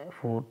পর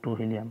 4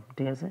 হিলিয়াম।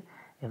 ঠিক আছে,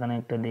 এখানে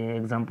একটা দিয়ে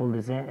এক্সাম্পল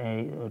দিছে এই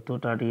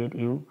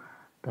 238U,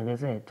 ঠিক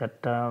আছে,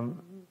 চারটা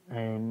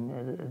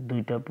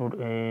দুইটা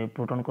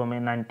প্রোটন কমে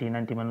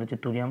 90 মানে হচ্ছে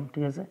টুরিয়াম।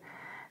 ঠিক আছে,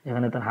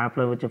 এখানে তার হাফ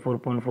লাইফ হচ্ছে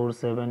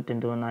 4.47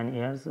 × 9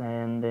 ইয়ার্স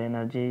অ্যান্ড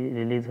এনার্জি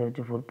রিলিজ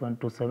হচ্ছে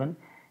 4.27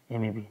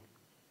 MeV।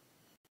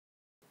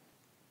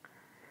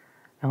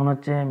 এখন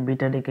হচ্ছে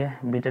বিটা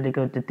ডিকে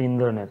হচ্ছে তিন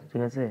ধরনের।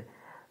 ঠিক আছে,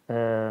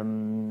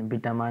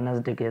 বিটা মাইনাস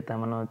ডিকে, তার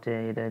মানে হচ্ছে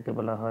এটাকে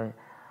বলা হয়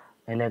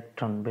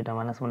ইলেকট্রন। বিটা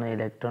মাইনাস মানে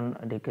ইলেকট্রন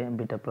ডিকে,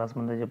 বিটা প্লাস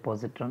মানে হচ্ছে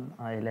পজিট্রন,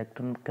 আর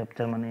ইলেকট্রন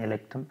ক্যাপচার মানে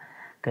ইলেকট্রন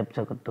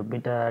ক্যাপচার করতো।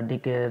 বিটা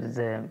ডিকের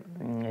যে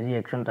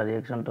রিয়েকশনটা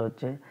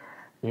হচ্ছে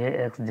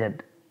AXZ,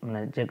 মানে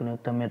যে কোনো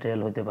একটা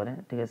ম্যাটেরিয়াল হতে পারে।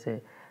 ঠিক আছে,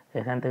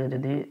 এখান থেকে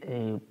যদি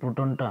এই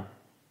প্রোটনটা,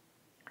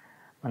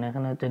 মানে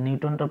এখানে হচ্ছে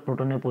নিউটনটা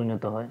প্রোটনে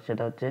পরিণত হয়,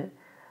 সেটা হচ্ছে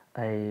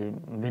এই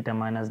বিটা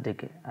মাইনাস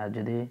ডিকে, আর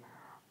যদি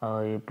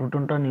ওই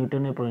প্রোটনটা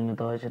নিউটনে পরিণত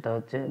হয় সেটা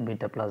হচ্ছে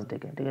বিটা প্লাস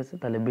ডিকে। ঠিক আছে,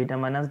 তাহলে বিটা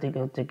মাইনাস ডিকে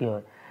হচ্ছে কি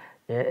হয়,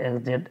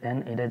 AXZN,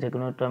 এটা যে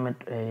কোনো একটা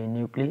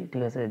নিউক্লি।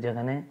 ঠিক আছে,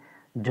 যেখানে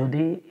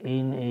যদি এই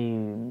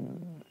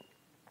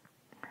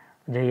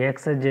যে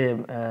এক্স এর যে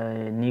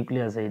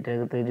নিউক্লিয়াস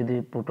এটাতে যদি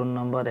প্রোটন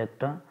নাম্বার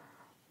একটা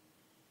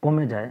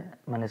কমে যায়,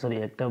 মানে সরি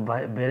একটা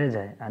বেড়ে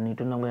যায় আর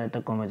নিউটন নাম্বার একটা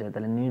কমে যায়,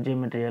 তাহলে নিউ যে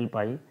ম্যাটেরিয়াল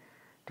পাই,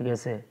 ঠিক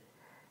আছে,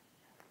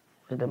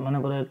 সেটা মনে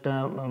করো একটা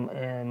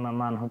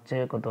মান হচ্ছে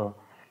কত,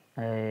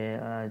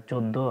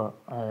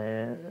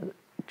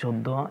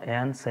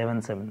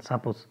 14N77,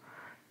 সাপোজ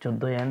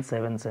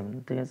 14N77।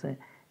 ঠিক আছে,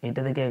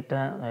 এটা থেকে একটা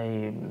এই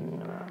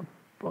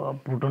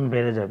প্রোটন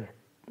বেড়ে যাবে।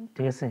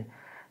 ঠিক আছে,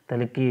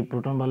 তাহলে কি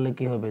প্রোটন বাড়লে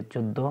কি হবে,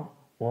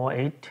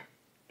 14O8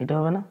 এটা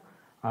হবে না,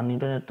 আর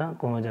নিউটন একটা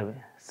কমে যাবে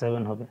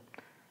 7 হবে।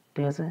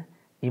 ঠিক আছে,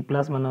 ই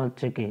প্লাস মানে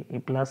হচ্ছে কি, ই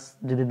প্লাস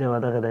যদি দেওয়া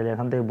থাকে তাহলে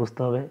এখান থেকে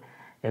বুঝতে হবে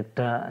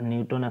একটা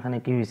নিউটন এখানে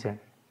কি হয়েছে,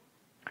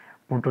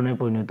 প্রোটনে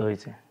পরিণত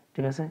হয়েছে।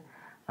 ঠিক আছে,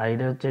 আর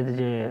এটা হচ্ছে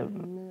যে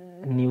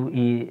নিউ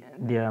ই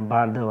দেওয়া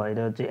বার দেওয়া,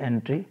 এটা হচ্ছে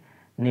অ্যান্টি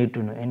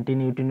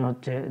নিউট্রিনো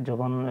হচ্ছে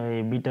যখন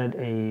এই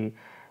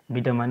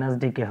বিটা মাইনাস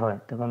ডিকে হয়,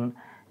 তখন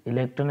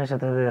ইলেকট্রনের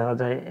সাথে দেখা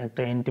যায়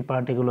একটা অ্যান্টি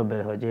পার্টিকেলও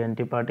বের হয়, যে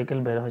অ্যান্টি পার্টিকেল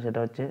বের হয় সেটা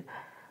হচ্ছে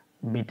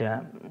বিটা,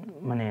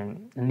 মানে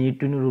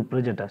নিউট্রিনোর উপরে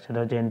যেটা সেটা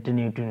হচ্ছে অ্যান্টি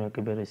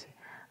নিউট্রিনোকে বের হয়েছে,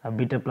 আর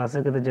বিটা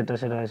প্লাসের ক্ষেত্রে যেটা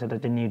সেটা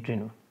হচ্ছে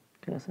নিউট্রিনো।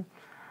 ঠিক আছে,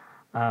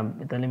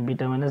 তাহলে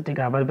বিটা মাইনাস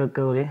ডিকে আবার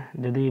ব্যাখ্যা করি,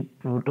 যদি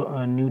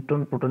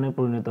নিউট্রন প্রোটনে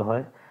পরিণত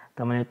হয়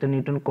তার মানে একটা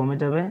নিউট্রন কমে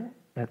যাবে,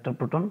 একটা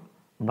প্রোটন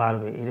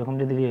বাড়বে, এরকম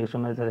যদি রিয়েকশন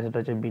হয় তাহলে সেটা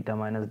হচ্ছে বিটা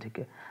মাইনাস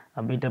ডিকে।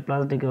 আর বিটা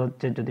প্লাস ডিকে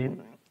হচ্ছে যদি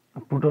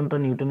প্রোটনটা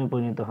নিউটনে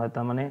পরিণত হয়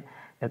তার মানে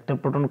একটা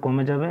প্রোটন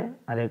কমে যাবে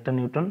আর একটা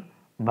নিউট্রন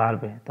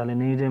বাড়বে, তাহলে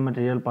নিউ যে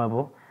ম্যাটেরিয়াল পাবো,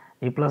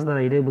 ই প্লাস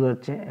দ্বারা এটাই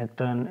বোঝাচ্ছে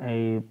একটা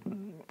এই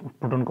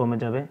প্রোটন কমে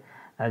যাবে,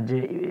 আর যে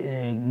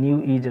নিউ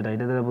ই যেটা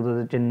এটা দ্বারা বোঝা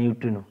যাচ্ছে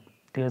নিউট্রিনো।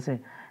 ঠিক আছে,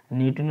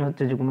 নিউট্রিনো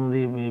হচ্ছে যে কোনো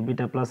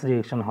বিটা প্লাস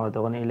রিয়েকশন হয়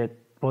তখন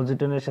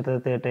পজিটনের সাথে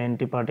সাথে একটা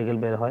অ্যান্টি পার্টিকেল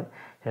বের হয়,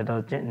 সেটা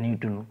হচ্ছে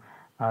নিউট্রিনো।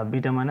 আর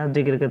বিটা মাইনাস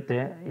ডিকের ক্ষেত্রে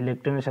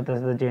ইলেকট্রনের সাথে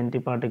সাথে যে অ্যান্টি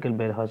পার্টিকেল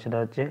বের হয় সেটা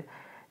হচ্ছে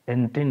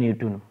অ্যান্টি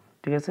নিউট্রিনো।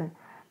 ঠিক আছে,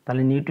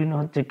 তাহলে নিউট্রিনো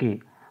হচ্ছে কি,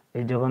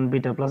 এই যখন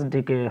বিটা প্লাস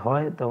ডিকে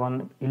হয় তখন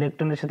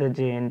ইলেকট্রনের সাথে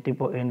যে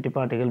অ্যান্টি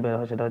পার্টিকেল বের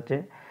হয় সেটা হচ্ছে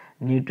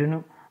নিউট্রিনো,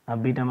 আর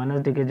বিটা মাইনাস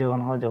ডিকে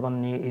যখন হয়, যখন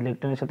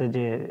ইলেকট্রনের সাথে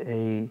যে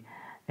এই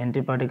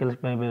অ্যান্টি পার্টিকেল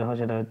বের হয়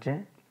সেটা হচ্ছে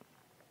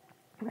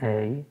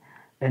এই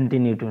অ্যান্টি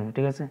নিউট্রিনো।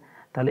 ঠিক আছে,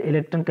 তাহলে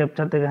ইলেকট্রন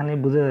ক্যাপচার থেকে এখানে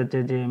বোঝা যাচ্ছে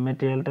যে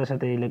ম্যাটেরিয়ালটার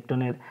সাথে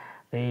ইলেকট্রনের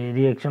এই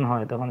রিয়েকশন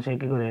হয় তখন সে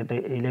কী করে, একটা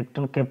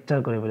ইলেকট্রন ক্যাপচার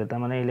করে ফেলে, তার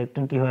মানে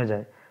ইলেকট্রন কী হয়ে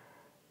যায়,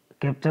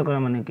 ক্যাপচার করা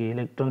মানে কি,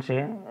 ইলেকট্রন সে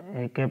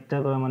ক্যাপচার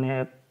করা মানে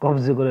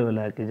কবজে করে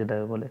ফেলে আর কি, যেটা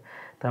বলে।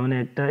 তার মানে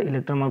একটা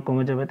ইলেকট্রন মান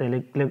কমে যাবে, তাহলে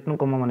ইলেকট্রন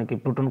কমা মানে কি,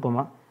 প্রোটন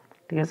কমা।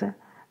 ঠিক আছে,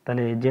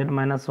 তাহলে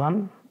Z-1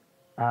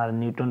 আর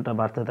নিউট্রনটা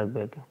বাড়তে থাকবে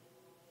আর কি।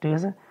 ঠিক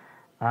আছে,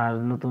 আর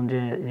নতুন যে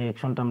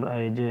রিয়েকশনটা আমরা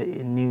এই যে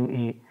নিউ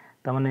ই,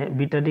 তার মানে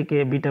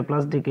বিটা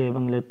প্লাস ডিকে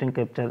এবং ইলেকট্রন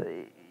ক্যাপচার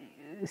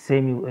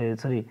সেম,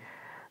 সরি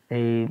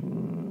এই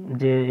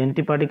যে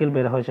অ্যান্টি পার্টিকেল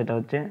বের হয় সেটা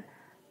হচ্ছে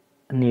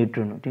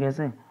নিউট্রিনো। ঠিক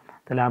আছে,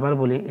 তাহলে আবার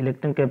বলি,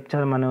 ইলেকট্রন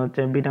ক্যাপচার মানে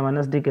হচ্ছে বিটা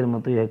মাইনাস ডিকের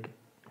মতোই আর কি,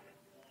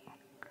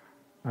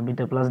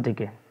 বিটা প্লাস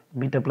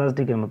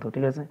ডিকের মতো।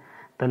 ঠিক আছে,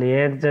 তাহলে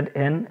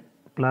AXZN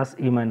প্লাস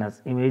ই মাইনাস,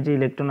 এই যে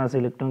ইলেকট্রন আছে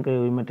ইলেকট্রনকে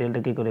ওই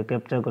ম্যাটেরিয়ালটা কী করে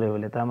ক্যাপচার করে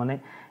ফেলে, তার মানে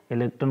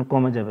ইলেকট্রন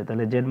কমে যাবে,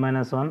 তাহলে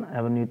Z-1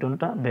 এবং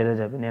নিউটনটা বেড়ে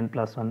যাবে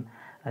N+1।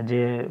 আর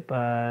যে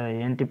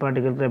অ্যান্টি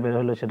পার্টিকেলটা বের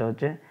হলো সেটা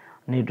হচ্ছে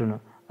নিউট্রন।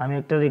 আমি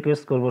একটা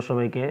রিকোয়েস্ট করব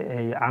সবাইকে,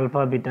 এই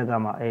আলফা বিটা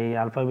গামা,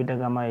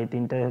 এই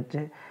তিনটাই হচ্ছে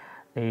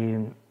এই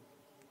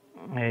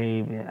এই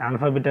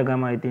আলফা বিটা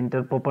গামা এই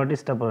তিনটার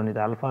প্রপার্টিসটা পড়ে নিতে।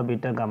 আলফা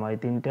বিটা গামা এই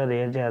তিনটা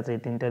রেয়ার যে আছে,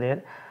 এই তিনটা রেয়ার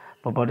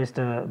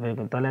প্রপার্টিসটা বের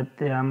করতে। তাহলে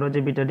আমরা যে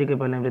বিটা ডিকে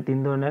পেলাম এটা তিন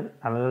ধরনের,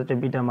 আলাদা হচ্ছে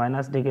বিটা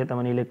মাইনাস ডিকে, তার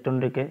মানে electron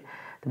decay,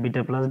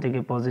 beta plus decay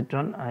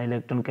positron আর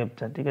ইলেকট্রন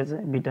ক্যাপচার, ঠিক আছে।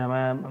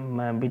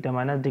 বিটা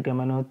মাইনাস ডিকে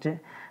মানে হচ্ছে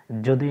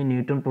যদি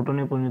নিউটন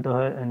প্রোটনে পরিণত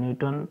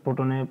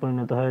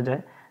হয়ে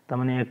যায়, তার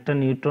মানে একটা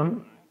নিউট্রন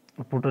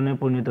প্রোটনে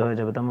পরিণত হয়ে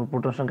যাবে, তার মানে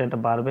প্রোটন সংখ্যা একটা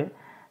বাড়বে,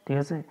 ঠিক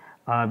আছে।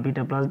 আর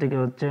বিটা প্লাস দিকে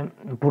হচ্ছে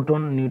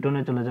প্রোটন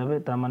নিউটনে চলে যাবে,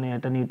 তার মানে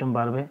একটা নিউটন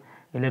বাড়বে।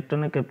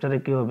 ইলেকট্রনের ক্যাপচারে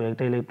কী হবে,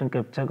 একটা ইলেকট্রন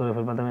ক্যাপচার করে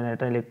ফেলবে, তার মানে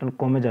একটা ইলেকট্রন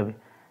কমে যাবে,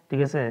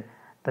 ঠিক আছে।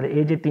 তাহলে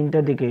এই যে তিনটা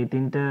দিকে, এই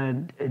তিনটা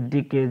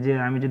দিকে যে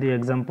আমি যদি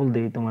এক্সাম্পল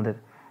দিই তোমাদের,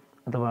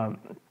 অথবা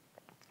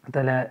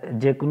তাহলে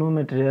যে কোনো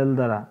মেটেরিয়াল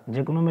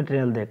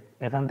দেখ,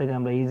 এখান থেকে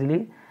আমরা ইজিলি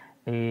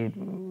এই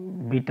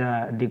বিটা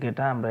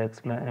ডিকেটা আমরা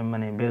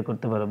মানে বের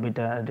করতে পারবো।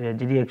 বিটা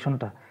যে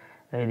রিয়াকশনটা,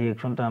 এই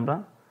রিয়াকশনটা আমরা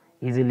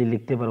ইজিলি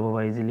লিখতে পারবো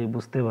বা ইজিলি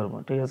বুঝতে পারবো,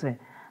 ঠিক আছে।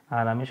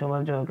 আর আমি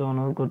সবার জন্য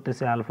অনুরোধ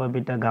করতেছি আলফা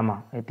বিটা গামা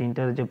এই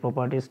তিনটার যে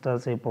প্রপার্টিসটা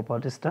আছে এই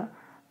প্রপার্টিসটা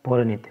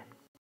পড়ে নিতে,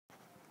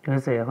 ঠিক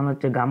আছে। এখন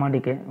হচ্ছে গামা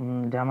ডিকে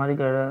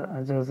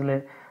আসলে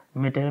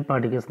মেটেরিয়াল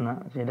পার্টিকেলস না,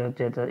 সেটা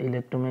হচ্ছে এটা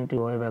ইলেকট্রোম্যাগনেটিক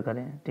ওয়েভ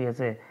আকারে, ঠিক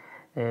আছে।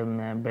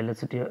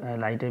 ভেলোসিটি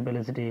লাইটের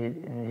ভেলোসিটি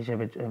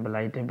হিসেবে,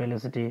 লাইটের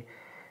ভেলোসিটি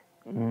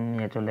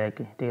নিয়ে চলে আর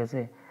কি, ঠিক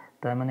আছে।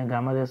 তার মানে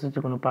গামা রেস হচ্ছে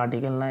কোনো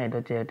পার্টিকেল না, এটা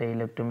হচ্ছে একটা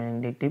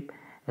ইলেকট্রোম্যাগনেটিক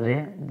রে,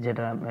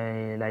 যেটা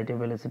লাইটের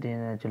ভেলোসিটি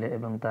নিয়ে চলে,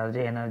 এবং তার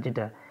যে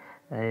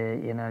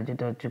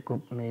এনার্জিটা হচ্ছে খুব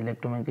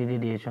ইলেকট্রোম্যাগনেটিক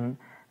রেডিয়েশন,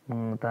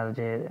 তার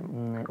যে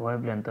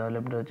ওয়েভলেন্থ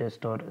হচ্ছে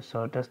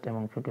শর্টেস্ট,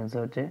 এবং ফ্রিকোয়েন্সি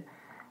হচ্ছে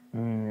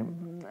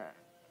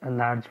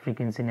লার্জ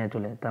ফ্রিকোয়েন্সি নিয়ে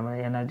চলে। তার মানে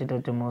এনার্জিটা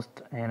হচ্ছে most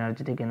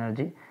energetic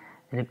energy,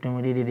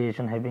 electromagnetic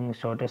radiation having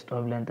shortest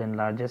wavelength and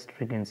largest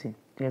frequency,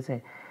 ঠিক আছে।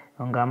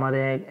 এবং গামা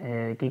রে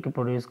কী কী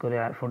প্রডিউস করে,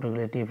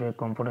 ফটোগ্রাফি ইফেক্ট,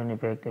 কম্পোনেন্ট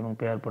ইফেক্ট এবং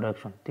পেয়ার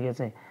প্রোডাকশন, ঠিক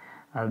আছে।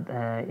 আর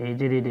এই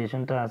যে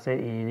রেডিয়েশনটা আছে,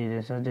 এই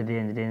রেডিয়েশনের যে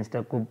রেঞ্জটা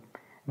খুব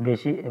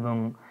বেশি, এবং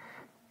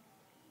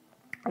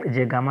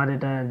যে গামার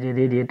এটা যে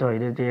রেডিয়েট হয়,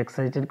 এটা যে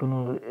এক্সাইটেড কোনো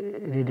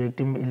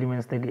রেডিওঅ্যাক্টিভ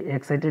এলিমেন্টস থেকে,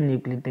 এক্সাইটেড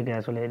নিউক্লিয়াস থেকে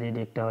আসলে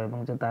রেডিয়েটটা হয়, এবং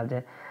তার যে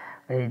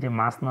এই যে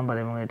মাস নাম্বার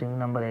এবং অ্যাটমিক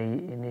নাম্বার এই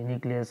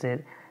নিউক্লিয়াসের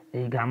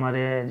এই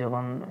গামারে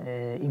যখন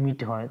ইমিট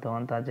হয়,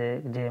 তখন তার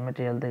যে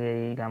ম্যাটেরিয়াল থেকে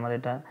এই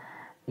গামারেটা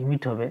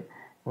ইমিট হবে,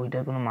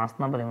 ওইটার কোনো মাস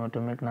নাম্বার এবং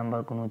অ্যাটমিক নাম্বার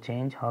কোনো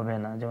চেঞ্জ হবে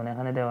না। যেমন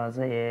এখানে দেওয়া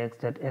আছে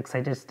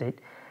এক্সাইটেড স্টেট,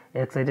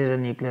 এক্সাইটেড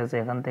নিউক্লিয়াস,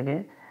 এখান থেকে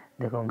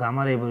দেখো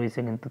গামারে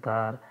বেরিয়েছে, কিন্তু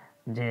তার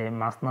যে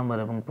মাস নাম্বার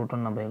এবং প্রোটন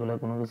নাম্বার এগুলো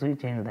কোনো কিছুই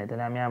চেঞ্জ নাই।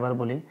 তাহলে আমি আবার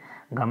বলি,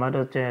 গামাটা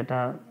হচ্ছে এটা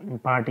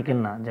পার্টিকেল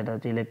না, যেটা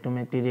হচ্ছে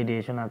ইলেকট্রোম্যাগনেটিক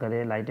রেডিয়েশন আকারে,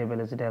 লাইটের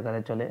ভেলোসিটি আকারে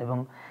চলে, এবং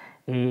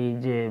এই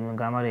যে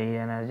গামার এই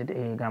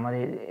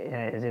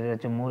যেটা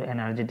হচ্ছে মোর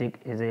এনার্জেটিক,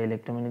 এই যে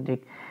ইলেকট্রোম্যাগনেটিক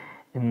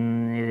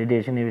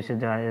রেডিয়েশন এই বিষয়ে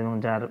যায়, এবং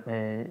যার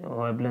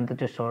ওয়েভলেন্থ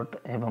হচ্ছে শর্ট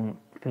এবং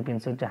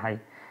ফ্রিকোয়েন্সি হচ্ছে হাই,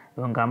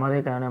 এবং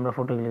গামারের কারণে আমরা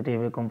ফটোগ্রাফি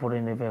এবং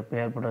কম্পোনেন্ট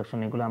পেয়ার প্রোডাকশন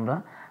এগুলো আমরা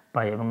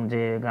পাই। এবং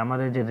যে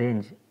গামারের যে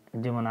রেঞ্জ,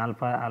 যেমন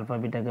আলফা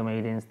বিটা গামা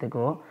এই রেঞ্জ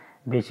থেকেও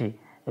বেশি,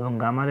 এবং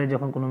গামারে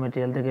যখন কোনো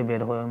ম্যাটেরিয়াল থেকে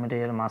বের হয়,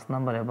 ম্যাটেরিয়াল মাস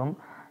নাম্বার এবং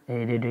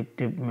এই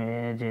রেডিওঅ্যাক্টিভ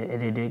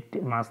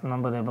মাস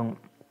নাম্বার এবং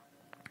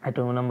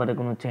অ্যাটমিক নাম্বারে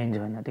কোনো চেঞ্জ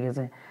হয় না, ঠিক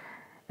আছে।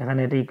 এখানে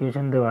একটা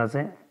ইকুয়েশন দেওয়া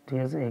আছে, ঠিক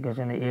আছে।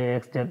 ইকুয়েশনে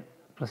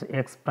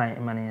এক্স প্রাইম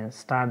মানে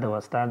স্টার দেওয়া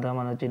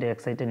মানে হচ্ছে এটা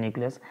এক্সাইটেড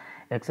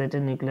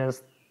নিউক্লিয়াস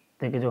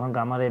থেকে যখন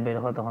গামারে বের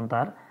হয়, তখন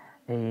তার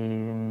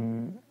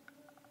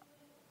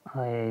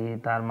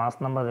তার মাস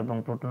নাম্বার এবং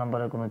প্রোটন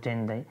নাম্বারে কোনো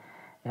চেঞ্জ নেই।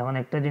 এখন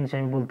একটা জিনিস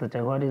আমি বলতে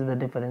চাই, what is the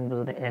difference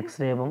between X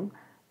ray এবং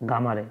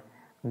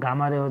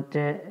গামারে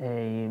হচ্ছে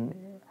এই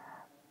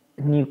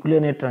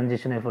নিউক্লিয়নের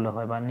ট্রানজিশনের ফলে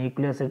হয়, বা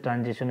নিউক্লিয়াসের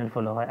ট্রানজিশনের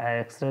ফলে হয়, আর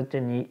এক্স রে হচ্ছে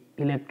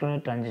ইলেকট্রনের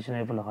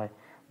ট্রানজিশনের ফলে হয়।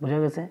 বোঝা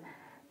গেছে?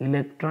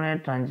 ইলেকট্রনের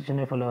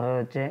ট্রানজিশনের ফলে হয়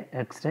হচ্ছে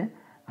এক্স রে,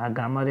 আর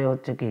গামারে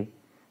হচ্ছে কি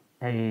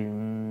এই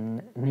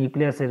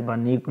নিউক্লিয়াসের বা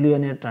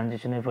নিউক্লিয়নের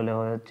ট্রানজিশনের ফলে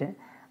হয় হচ্ছে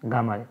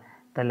গামারে।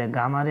 তাহলে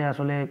গামারে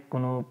আসলে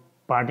কোনো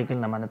পার্টিকেল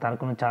না, মানে তার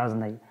কোনো চার্জ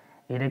নাই,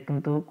 এটা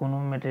কিন্তু কোনো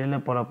ম্যাটেরিয়ালে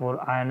পরপর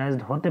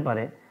আয়নাইজড হতে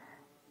পারে,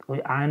 ওই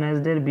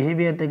আয়নাইজডের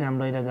বিহেভিয়ার থেকে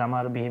আমরা এটা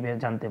গামার বিহেভিয়ার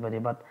জানতে পারি।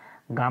 বাট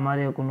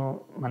গামারে কোনো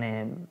মানে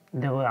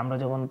দেখো, আমরা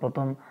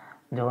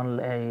যখন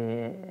এই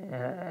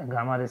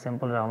গামারে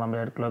স্যাম্পল রাখলাম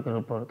রেড ক্লকের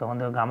উপর, তখন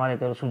দেখো গামার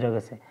একেবারে সোজা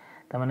গেছে,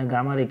 তার মানে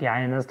গামারে কি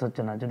আয়নাইজড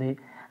হচ্ছে না। যদি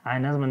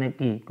আয়নাইজ মানে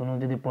কি, কোনো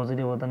যদি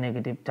পজিটিভ অথবা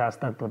নেগেটিভ চার্জ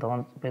থাকতো, তখন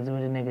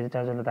পজিটিভ নেগেটিভ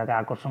চার্জ হলে তাকে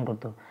আকর্ষণ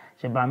করতো,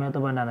 সে বামে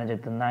অথবা ডানে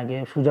যেত, না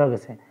গিয়ে সোজা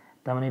গেছে,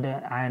 তার মানে এটা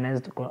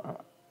আয়নাইজড,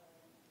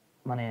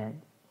 মানে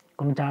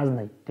কোনো চার্জ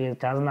নাই, ঠিক আছে।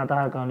 চার্জ না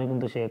থাকার কারণে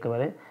কিন্তু সে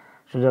একেবারে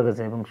সোজা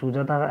গেছে, এবং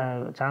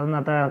চার্জ না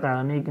থাকার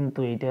কারণেই কিন্তু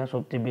এইটা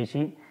সবচেয়ে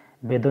বেশি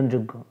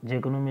বেদনযোগ্য, যে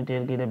কোনো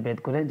মেটেরিয়ালকে এটা বেদ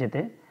করে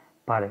যেতে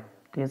পারে,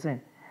 ঠিক আছে।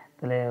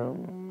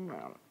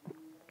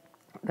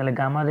 তাহলে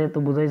গামারে তো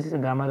বুঝাইছে,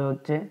 গামারে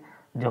হচ্ছে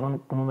যখন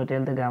কোনো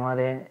মেটেরিয়াল থেকে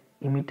গামারে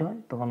ইমিট হয়,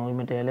 তখন ওই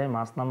মেটেরিয়ালের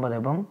মাস নাম্বার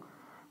এবং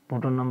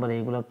প্রোটন নাম্বার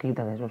এইগুলো কী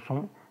থাকে,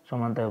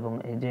 সমানতা এবং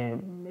এই যে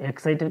এক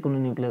সাইটের কোনো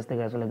নিউক্লিয়াস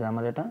থেকে আসলে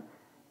গামা রেটা